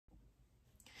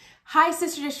Hi,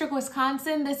 Sister District,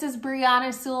 Wisconsin. This is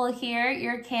Briana Sewell here,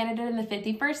 your candidate in the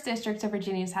 51st District of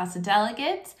Virginia's House of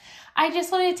Delegates. I just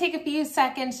wanted to take a few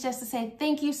seconds just to say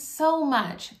thank you so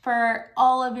much for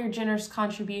all of your generous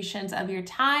contributions of your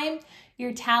time,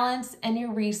 your talents, and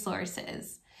your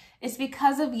resources. It's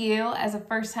because of you as a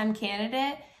first-time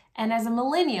candidate and as a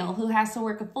millennial who has to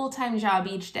work a full-time job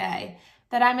each day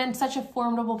that I'm in such a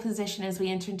formidable position as we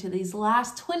enter into these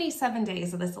last 27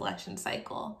 days of this election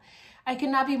cycle. I could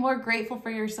not be more grateful for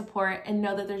your support and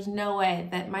know that there's no way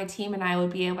that my team and I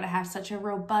would be able to have such a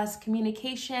robust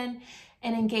communication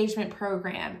and engagement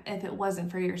program if it wasn't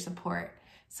for your support.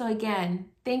 So again,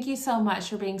 thank you so much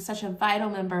for being such a vital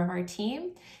member of our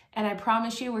team, and I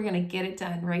promise you we're going to get it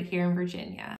done right here in Virginia.